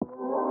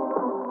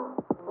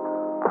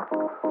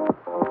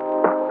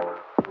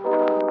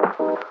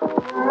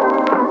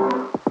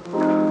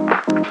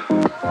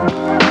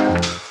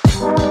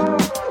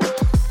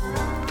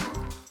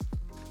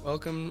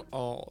Welcome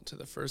all to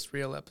the first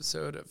real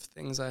episode of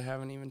Things I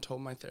Haven't Even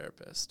Told My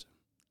Therapist.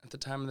 At the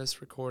time of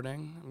this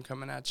recording, I'm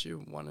coming at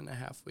you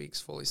 1.5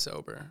 weeks fully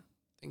sober,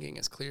 thinking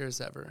as clear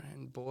as ever,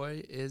 and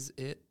boy, is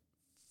it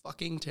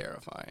fucking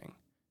terrifying.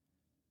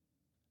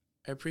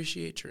 I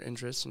appreciate your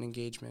interest and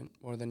engagement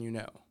more than you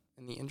know.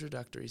 In the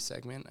introductory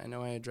segment, I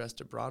know I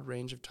addressed a broad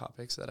range of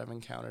topics that I've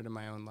encountered in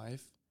my own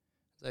life.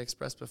 As I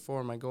expressed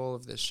before, my goal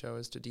of this show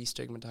is to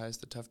destigmatize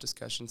the tough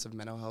discussions of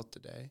mental health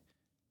today,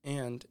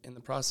 and, in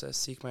the process,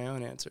 seek my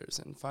own answers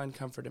and find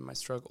comfort in my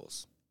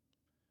struggles.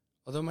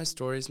 Although my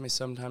stories may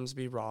sometimes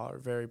be raw or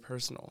very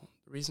personal,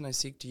 the reason I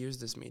seek to use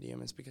this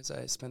medium is because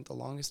I spent the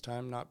longest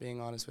time not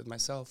being honest with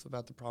myself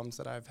about the problems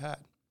that I've had.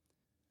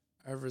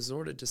 I've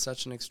resorted to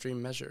such an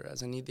extreme measure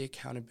as I need the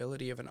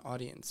accountability of an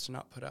audience to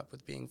not put up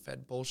with being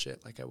fed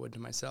bullshit like I would to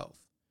myself.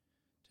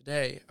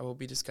 Today, I will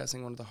be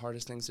discussing one of the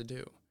hardest things to do,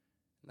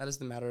 and that is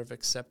the matter of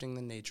accepting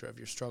the nature of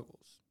your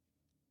struggles.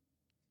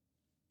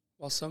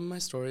 While some of my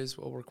stories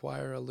will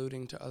require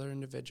alluding to other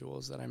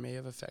individuals that I may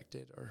have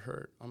affected or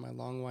hurt on my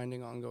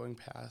long-winding ongoing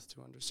path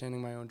to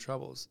understanding my own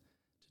troubles,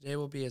 today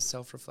will be as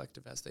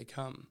self-reflective as they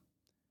come.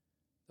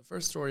 The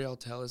first story I'll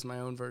tell is my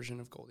own version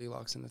of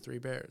Goldilocks and the Three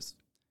Bears.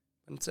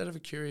 But instead of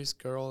a curious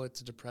girl, it's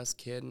a depressed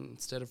kid, and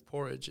instead of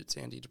porridge, it's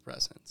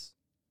antidepressants.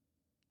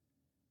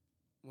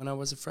 When I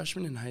was a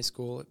freshman in high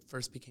school, it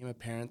first became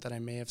apparent that I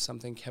may have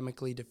something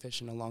chemically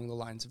deficient along the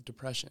lines of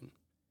depression.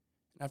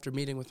 After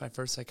meeting with my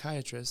first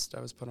psychiatrist,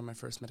 I was put on my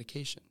first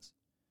medications.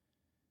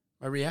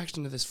 My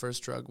reaction to this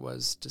first drug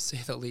was, to say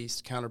the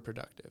least,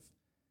 counterproductive.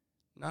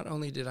 Not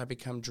only did I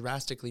become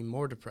drastically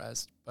more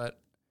depressed, but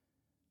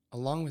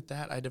along with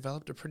that, I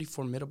developed a pretty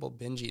formidable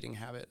binge eating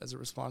habit as a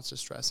response to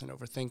stress and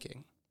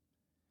overthinking.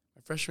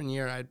 My freshman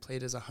year, I had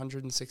played as a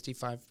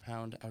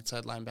 165-pound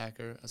outside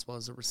linebacker as well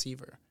as a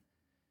receiver,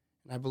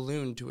 and I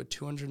ballooned to a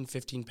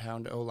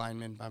 215-pound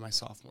O-lineman by my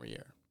sophomore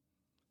year.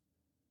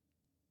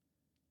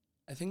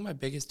 I think my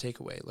biggest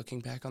takeaway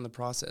looking back on the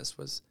process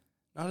was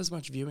not as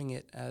much viewing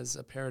it as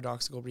a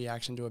paradoxical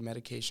reaction to a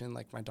medication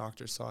like my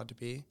doctor saw it to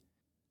be.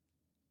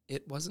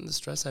 It wasn't the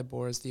stress I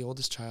bore as the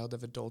oldest child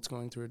of adults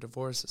going through a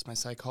divorce as my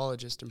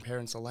psychologist and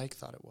parents alike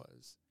thought it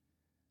was.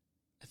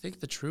 I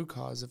think the true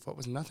cause of what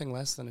was nothing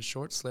less than a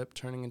short slip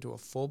turning into a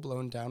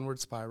full-blown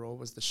downward spiral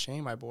was the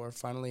shame I bore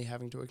finally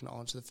having to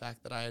acknowledge the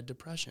fact that I had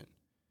depression.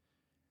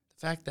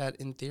 The fact that,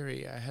 in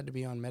theory, I had to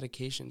be on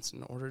medications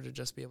in order to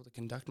just be able to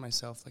conduct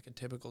myself like a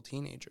typical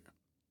teenager,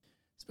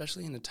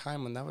 especially in a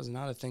time when that was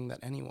not a thing that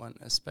anyone,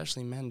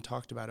 especially men,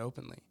 talked about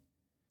openly.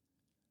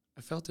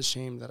 I felt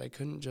ashamed that I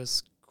couldn't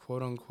just,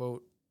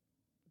 quote-unquote,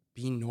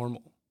 be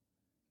normal.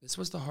 This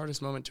was the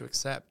hardest moment to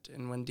accept,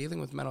 and when dealing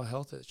with mental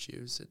health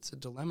issues, it's a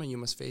dilemma you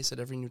must face at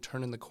every new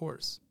turn in the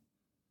course.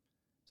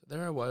 So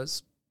there I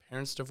was,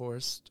 parents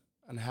divorced,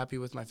 unhappy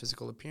with my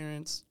physical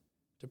appearance,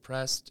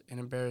 depressed, and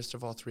embarrassed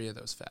of all three of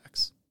those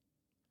facts.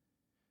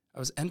 I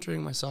was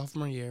entering my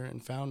sophomore year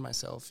and found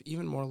myself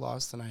even more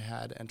lost than I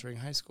had entering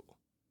high school.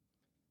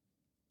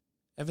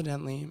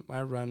 Evidently,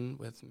 my run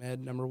with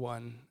med number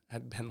 1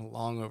 had been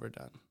long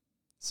overdone,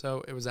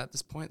 so it was at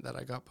this point that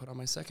I got put on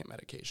my second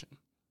medication.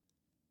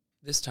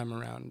 This time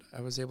around, I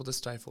was able to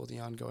stifle the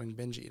ongoing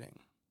binge eating,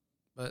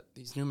 but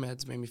these new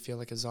meds made me feel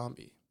like a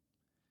zombie.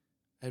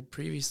 I had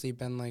previously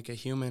been like a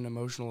human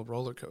emotional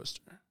roller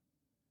coaster.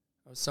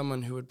 I was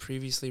someone who would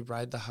previously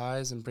ride the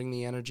highs and bring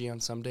the energy on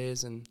some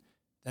days and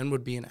then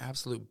would be an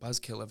absolute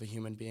buzzkill of a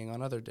human being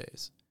on other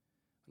days.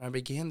 When I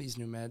began these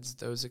new meds,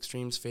 those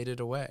extremes faded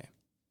away.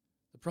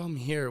 The problem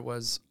here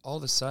was all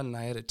of a sudden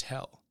I had a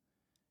tell,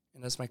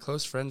 and as my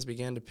close friends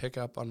began to pick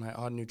up on my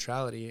odd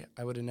neutrality,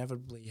 I would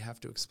inevitably have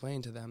to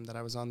explain to them that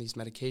I was on these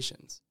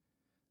medications,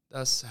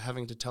 thus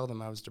having to tell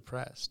them I was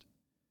depressed.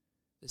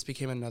 This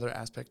became another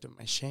aspect of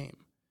my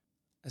shame.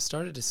 I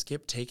started to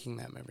skip taking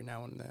them every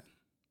now and then,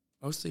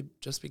 mostly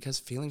just because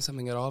feeling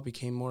something at all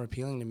became more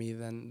appealing to me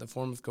than the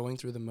form of going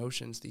through the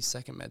motions these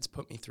second meds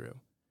put me through.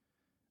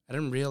 I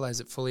didn't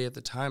realize it fully at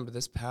the time, but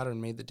this pattern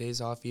made the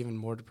days off even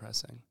more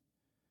depressing.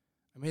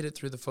 I made it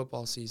through the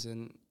football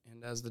season,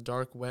 and as the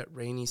dark, wet,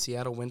 rainy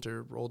Seattle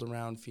winter rolled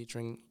around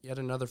featuring yet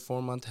another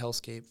 4-month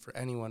hellscape for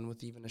anyone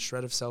with even a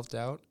shred of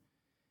self-doubt,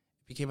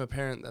 it became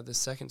apparent that this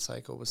second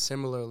cycle was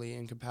similarly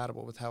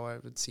incompatible with how I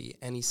would see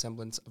any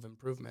semblance of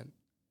improvement.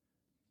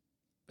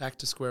 Back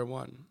to square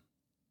one.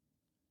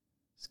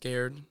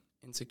 Scared,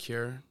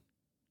 insecure,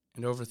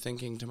 and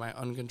overthinking to my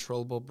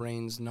uncontrollable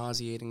brain's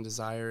nauseating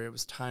desire, it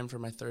was time for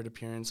my third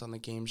appearance on the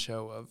game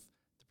show of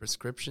The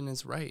Prescription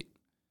is Right.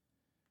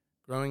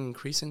 Growing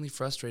increasingly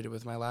frustrated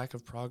with my lack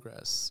of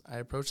progress, I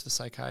approached the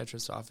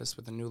psychiatrist's office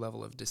with a new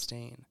level of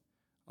disdain.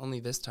 Only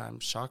this time,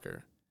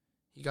 shocker,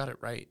 he got it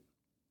right.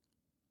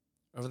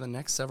 Over the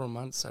next several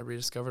months, I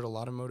rediscovered a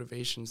lot of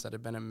motivations that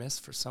had been amiss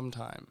for some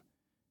time,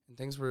 and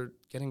things were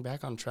getting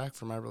back on track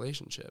for my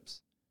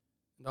relationships.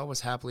 And all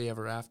was happily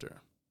ever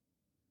after.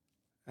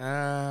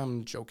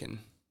 I'm joking.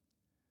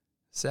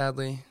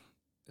 Sadly,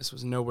 this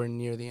was nowhere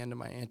near the end of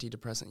my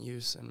antidepressant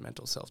use and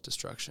mental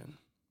self-destruction.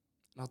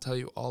 And I'll tell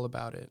you all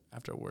about it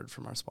after a word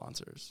from our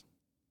sponsors.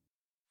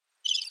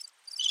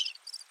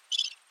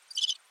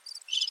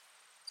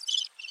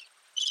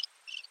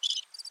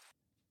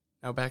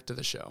 Now back to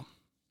the show.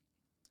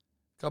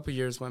 A couple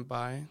years went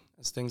by.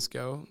 As things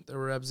go, there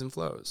were ebbs and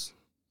flows.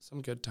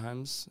 Some good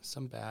times,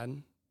 some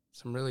bad,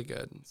 some really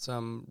good,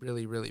 some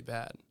really, really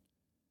bad.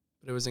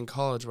 But it was in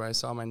college where I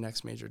saw my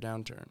next major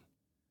downturn.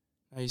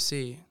 Now you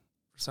see,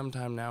 for some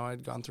time now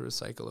I'd gone through a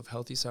cycle of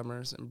healthy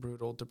summers and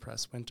brutal,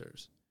 depressed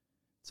winters.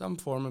 Some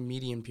form of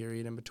median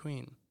period in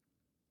between.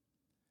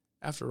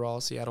 After all,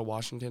 Seattle,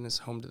 Washington is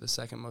home to the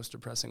second most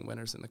depressing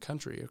winters in the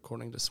country,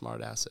 according to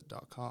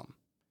smartasset.com.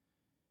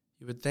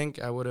 You would think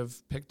I would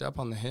have picked up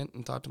on the hint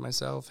and thought to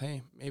myself,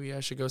 hey, maybe I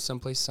should go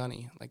someplace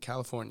sunny, like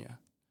California.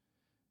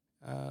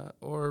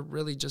 Or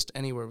really just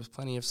anywhere with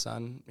plenty of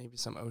sun, maybe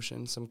some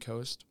ocean, some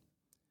coast.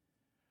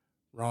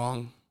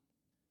 Wrong.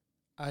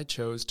 I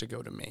chose to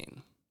go to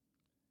Maine.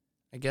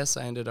 I guess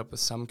I ended up with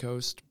some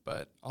coast,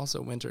 but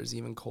also winter is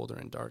even colder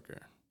and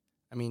darker.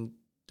 I mean,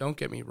 don't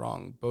get me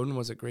wrong, Bowdoin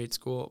was a great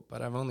school,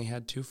 but I've only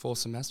had 2 full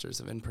semesters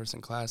of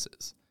in-person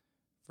classes.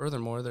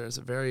 Furthermore, there is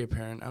a very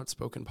apparent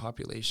outspoken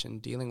population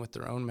dealing with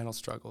their own mental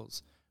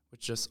struggles,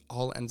 which just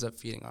all ends up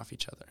feeding off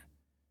each other.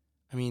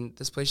 I mean,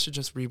 this place should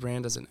just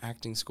rebrand as an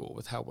acting school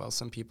with how well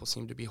some people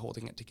seem to be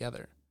holding it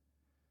together.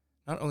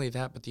 Not only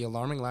that, but the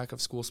alarming lack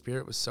of school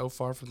spirit was so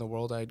far from the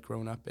world I had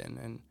grown up in,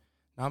 and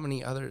not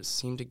many others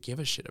seemed to give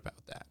a shit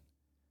about that.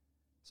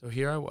 So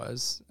here I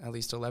was, at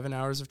least 11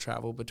 hours of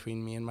travel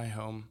between me and my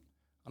home,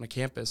 on a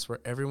campus where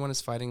everyone is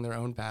fighting their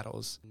own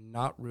battles,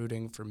 not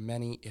rooting for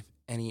many, if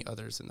any,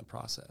 others in the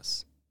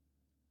process.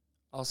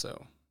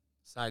 Also,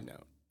 side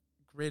note,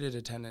 graded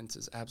attendance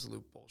is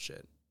absolute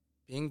bullshit.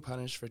 Being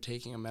punished for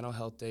taking a mental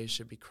health day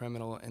should be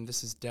criminal, and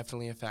this is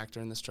definitely a factor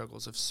in the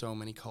struggles of so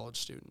many college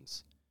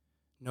students.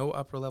 No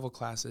upper-level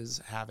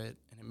classes have it,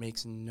 and it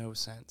makes no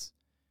sense.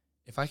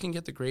 If I can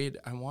get the grade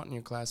I want in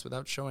your class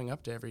without showing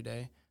up to every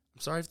day, I'm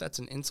sorry if that's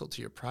an insult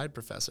to your pride,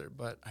 professor,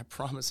 but I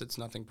promise it's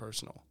nothing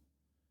personal.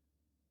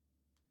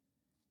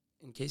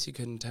 In case you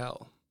couldn't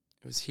tell,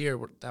 it was here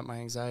that my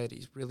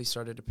anxieties really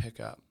started to pick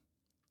up.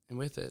 And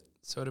with it,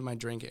 so did my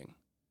drinking.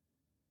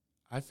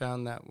 I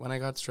found that when I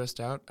got stressed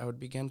out, I would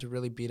begin to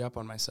really beat up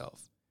on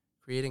myself,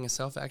 creating a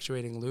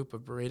self-actuating loop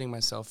of berating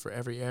myself for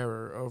every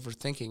error or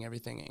overthinking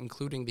everything,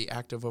 including the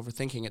act of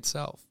overthinking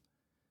itself.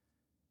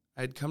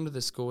 I had come to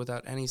this school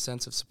without any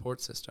sense of support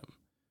system.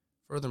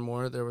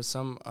 Furthermore, there was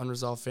some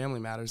unresolved family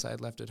matters I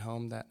had left at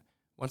home that,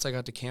 once I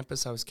got to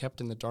campus, I was kept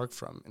in the dark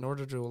from in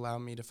order to allow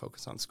me to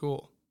focus on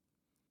school.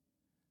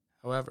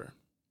 However,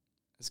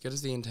 as good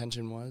as the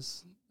intention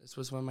was, this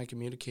was when my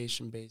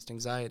communication-based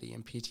anxiety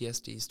and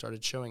PTSD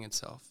started showing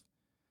itself,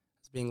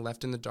 as being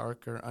left in the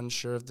dark or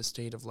unsure of the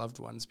state of loved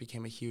ones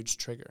became a huge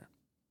trigger.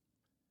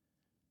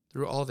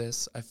 Through all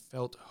this, I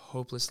felt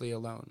hopelessly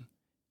alone,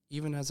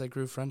 even as I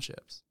grew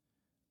friendships.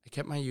 I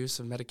kept my use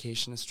of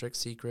medication a strict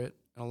secret,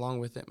 and along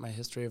with it, my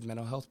history of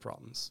mental health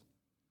problems.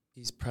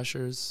 These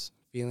pressures,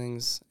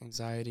 feelings,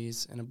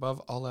 anxieties, and above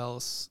all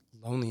else,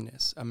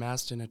 loneliness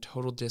amassed in a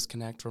total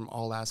disconnect from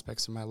all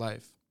aspects of my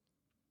life.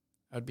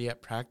 I would be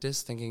at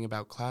practice thinking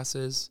about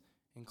classes,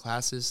 in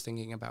classes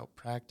thinking about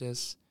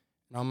practice,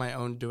 and on my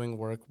own doing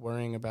work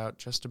worrying about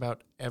just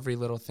about every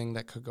little thing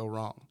that could go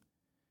wrong.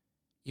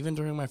 Even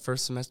during my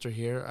first semester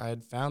here, I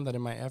had found that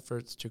in my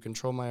efforts to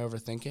control my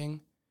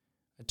overthinking,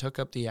 I took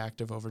up the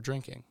act of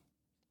overdrinking.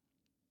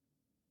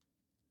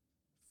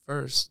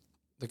 First,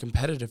 the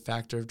competitive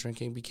factor of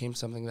drinking became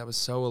something that was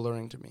so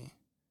alluring to me.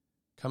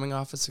 Coming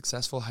off a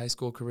successful high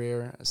school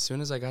career, as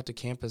soon as I got to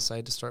campus, I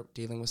had to start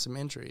dealing with some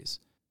injuries,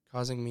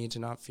 causing me to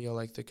not feel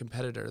like the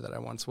competitor that I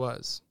once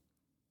was.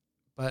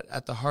 But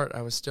at the heart,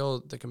 I was still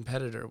the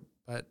competitor,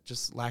 but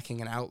just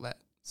lacking an outlet.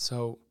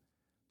 So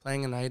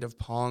playing a night of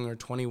Pong or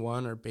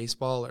 21 or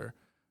baseball or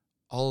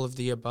all of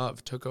the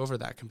above took over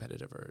that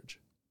competitive urge.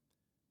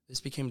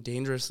 This became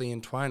dangerously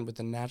entwined with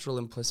the natural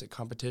implicit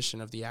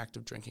competition of the act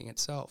of drinking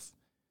itself.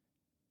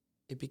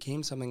 It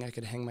became something I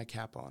could hang my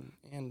cap on,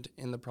 and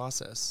in the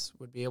process,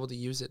 would be able to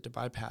use it to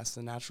bypass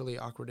the naturally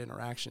awkward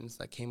interactions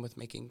that came with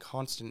making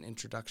constant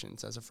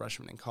introductions as a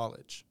freshman in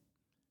college.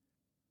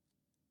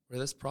 Where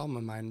this problem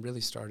of mine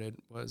really started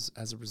was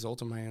as a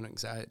result of my own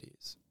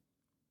anxieties.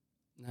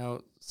 Now,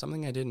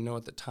 something I didn't know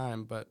at the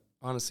time, but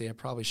honestly I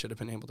probably should have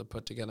been able to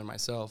put together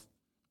myself,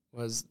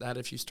 was that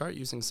if you start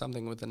using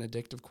something with an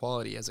addictive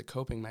quality as a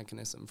coping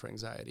mechanism for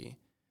anxiety,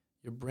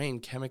 your brain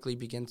chemically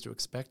begins to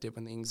expect it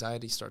when the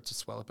anxiety starts to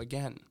swell up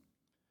again.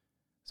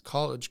 As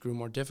college grew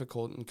more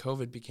difficult and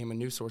COVID became a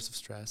new source of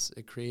stress,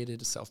 it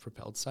created a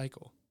self-propelled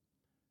cycle.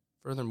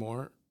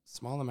 Furthermore,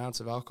 small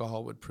amounts of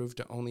alcohol would prove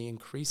to only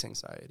increase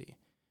anxiety,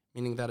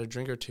 meaning that a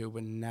drink or two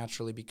would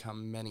naturally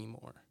become many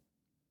more.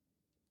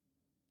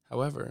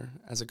 However,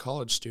 as a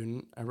college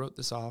student, I wrote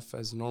this off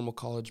as normal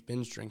college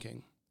binge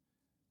drinking.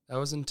 That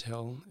was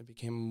until it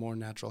became a more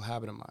natural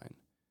habit of mine.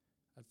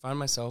 I'd find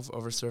myself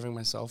overserving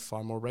myself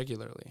far more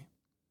regularly.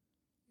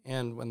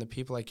 And when the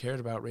people I cared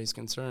about raised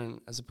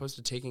concern, as opposed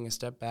to taking a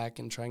step back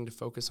and trying to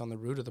focus on the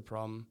root of the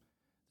problem,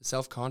 the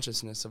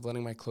self-consciousness of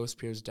letting my close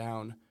peers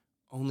down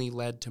only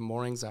led to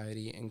more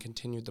anxiety and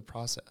continued the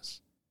process.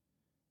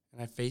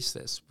 And I faced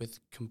this with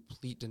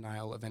complete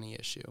denial of any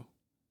issue.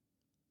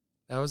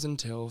 That was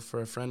until,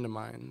 for a friend of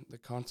mine, the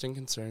constant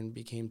concern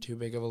became too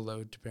big of a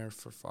load to bear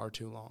for far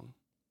too long.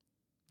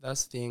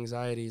 Thus, the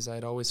anxieties I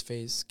had always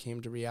faced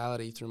came to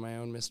reality through my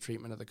own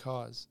mistreatment of the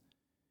cause.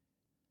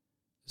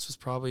 This was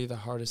probably the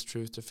hardest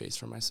truth to face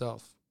for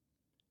myself.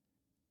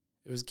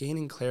 It was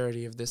gaining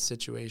clarity of this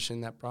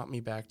situation that brought me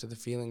back to the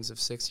feelings of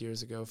 6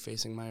 years ago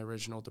facing my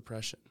original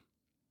depression.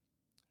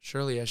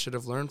 Surely I should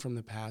have learned from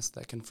the past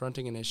that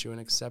confronting an issue and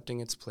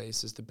accepting its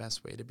place is the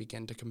best way to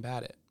begin to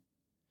combat it.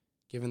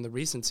 Given the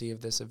recency of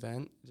this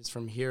event, it is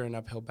from here an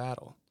uphill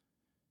battle.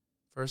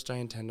 First, I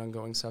intend on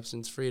going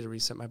substance-free to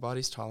reset my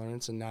body's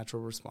tolerance and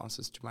natural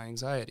responses to my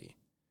anxiety.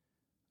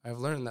 I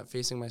have learned that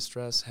facing my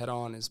stress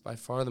head-on is by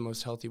far the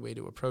most healthy way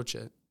to approach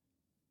it,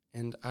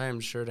 and I am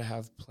sure to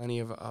have plenty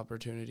of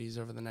opportunities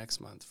over the next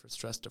month for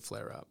stress to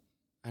flare up.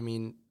 I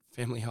mean,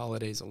 family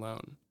holidays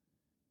alone.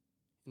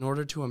 In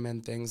order to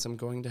amend things, I'm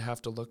going to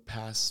have to look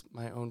past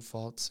my own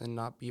faults and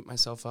not beat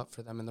myself up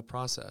for them in the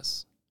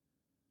process.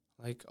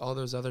 Like all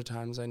those other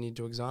times, I need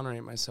to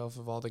exonerate myself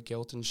of all the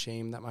guilt and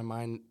shame that my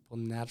mind will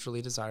naturally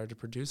desire to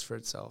produce for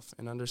itself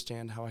and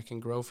understand how I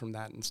can grow from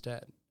that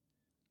instead.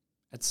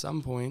 At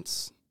some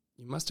points,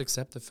 you must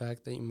accept the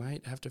fact that you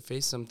might have to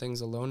face some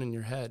things alone in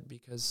your head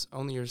because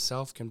only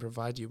yourself can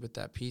provide you with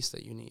that peace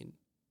that you need.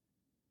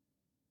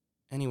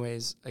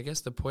 Anyways, I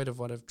guess the point of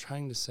what I'm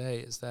trying to say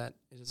is that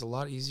it is a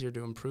lot easier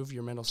to improve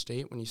your mental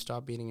state when you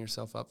stop beating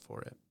yourself up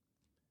for it.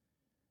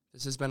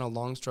 This has been a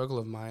long struggle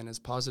of mine as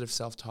positive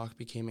self-talk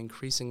became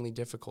increasingly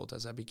difficult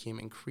as I became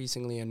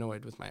increasingly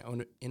annoyed with my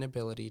own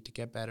inability to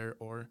get better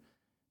or,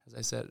 as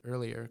I said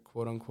earlier,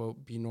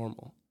 quote-unquote, be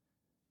normal.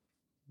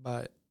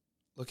 But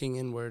looking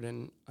inward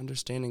and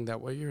understanding that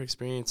what you're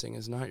experiencing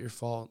is not your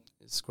fault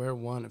is square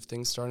one of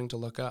things starting to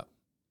look up.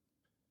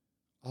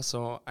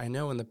 Also, I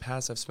know in the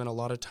past I've spent a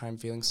lot of time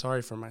feeling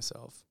sorry for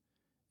myself.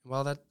 And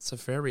while that's a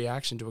fair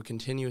reaction to a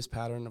continuous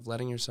pattern of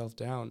letting yourself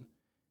down,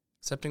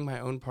 accepting my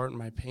own part in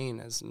my pain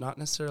is not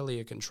necessarily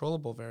a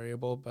controllable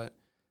variable, but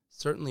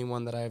certainly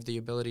one that I have the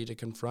ability to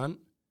confront,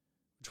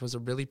 which was a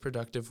really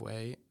productive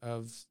way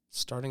of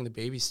starting the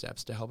baby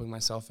steps to helping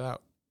myself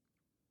out.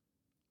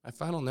 My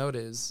final note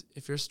is,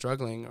 if you're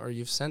struggling or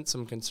you've sensed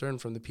some concern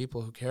from the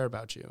people who care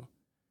about you,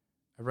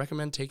 I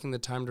recommend taking the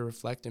time to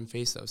reflect and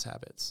face those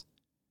habits.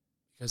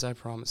 Because I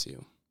promise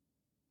you,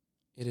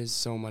 it is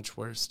so much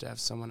worse to have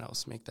someone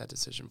else make that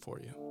decision for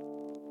you.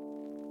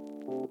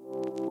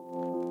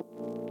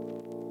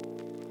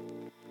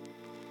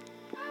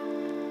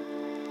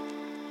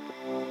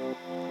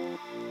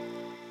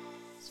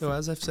 So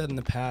as I've said in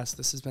the past,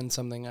 this has been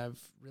something I've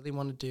really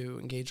wanted to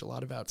engage a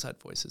lot of outside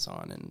voices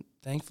on, and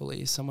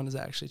thankfully someone has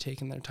actually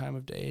taken their time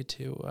of day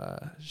to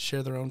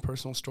share their own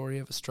personal story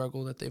of a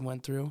struggle that they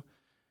went through.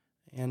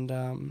 And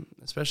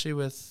especially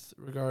with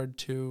regard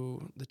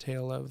to the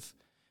tale of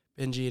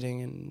binge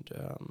eating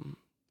and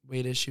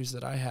weight issues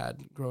that I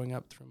had growing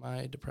up through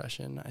my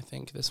depression, I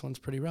think this one's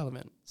pretty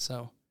relevant.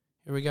 So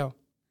here we go.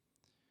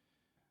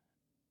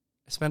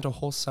 I spent a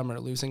whole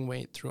summer losing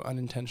weight through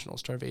unintentional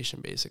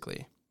starvation,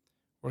 basically.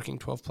 Working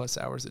 12 plus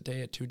hours a day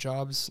at 2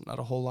 jobs, not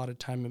a whole lot of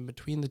time in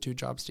between the 2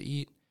 jobs to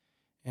eat,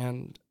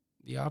 and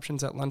the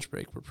options at lunch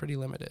break were pretty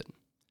limited.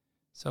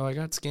 So I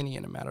got skinny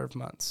in a matter of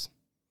months.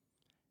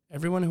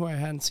 Everyone who I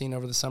hadn't seen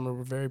over the summer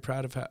were very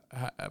proud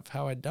of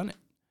how I'd done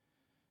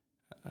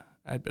it.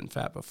 I'd been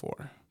fat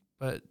before,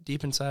 but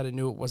deep inside I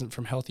knew it wasn't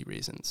from healthy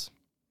reasons.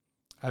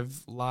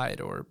 I've lied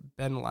or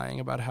been lying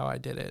about how I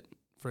did it.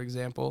 For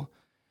example,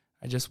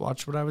 I just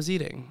watched what I was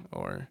eating,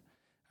 or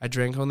I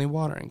drank only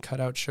water and cut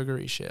out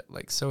sugary shit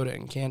like soda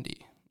and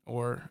candy,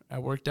 or I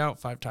worked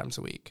out 5 times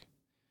a week.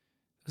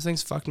 Those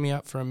things fucked me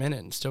up for a minute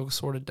and still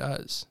sort of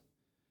does.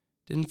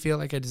 Didn't feel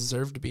like I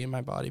deserved to be in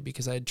my body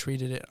because I had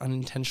treated it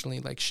unintentionally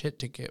like shit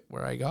to get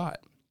where I got.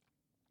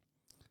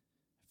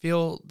 I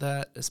feel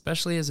that,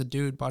 especially as a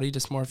dude, body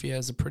dysmorphia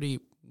is a pretty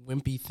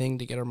wimpy thing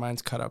to get our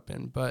minds caught up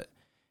in, but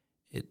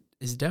it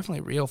is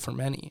definitely real for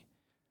many.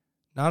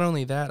 Not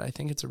only that, I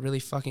think it's a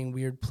really fucking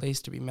weird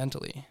place to be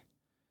mentally.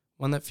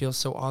 One that feels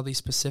so oddly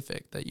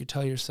specific that you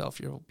tell yourself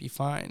you'll be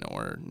fine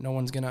or no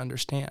one's going to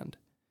understand.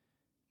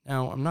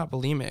 Now, I'm not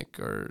bulimic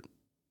or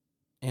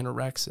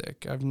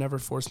anorexic. I've never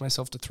forced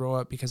myself to throw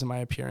up because of my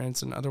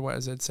appearance, and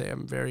otherwise I'd say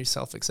I'm very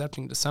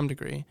self-accepting to some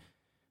degree.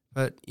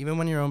 But even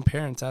when your own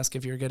parents ask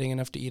if you're getting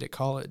enough to eat at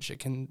college, it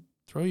can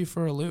throw you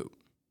for a loop.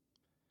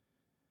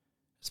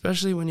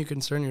 Especially when you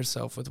concern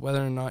yourself with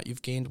whether or not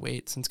you've gained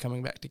weight since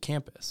coming back to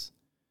campus.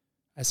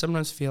 I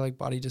sometimes feel like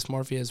body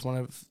dysmorphia is one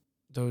of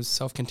those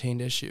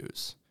self-contained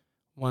issues,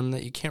 one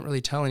that you can't really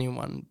tell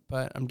anyone,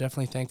 but I'm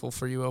definitely thankful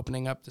for you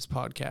opening up this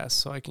podcast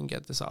so I can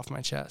get this off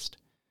my chest.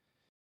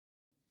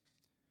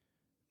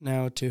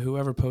 Now, to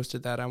whoever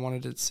posted that, I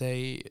wanted to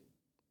say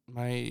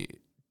my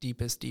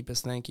deepest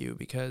thank you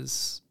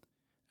because,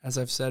 as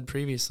I've said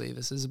previously,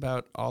 this is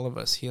about all of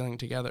us healing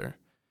together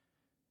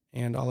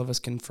and all of us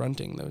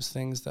confronting those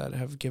things that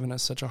have given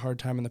us such a hard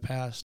time in the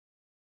past.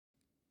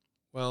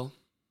 Well,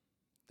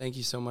 thank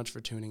you so much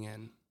for tuning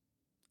in.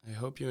 I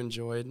hope you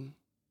enjoyed,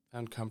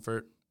 found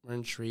comfort, were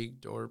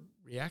intrigued, or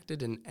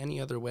reacted in any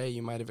other way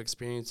you might have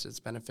experienced as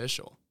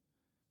beneficial.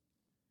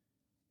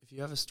 If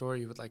you have a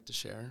story you would like to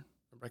share,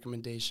 a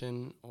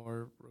recommendation,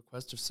 or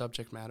request of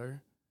subject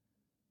matter,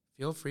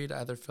 feel free to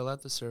either fill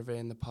out the survey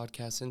in the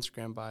podcast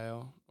Instagram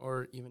bio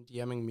or even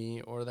DMing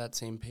me or that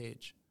same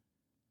page.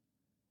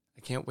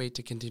 I can't wait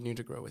to continue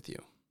to grow with you.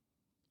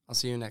 I'll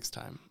see you next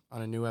time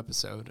on a new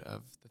episode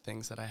of The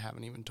Things That I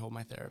Haven't Even Told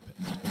My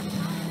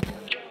Therapist.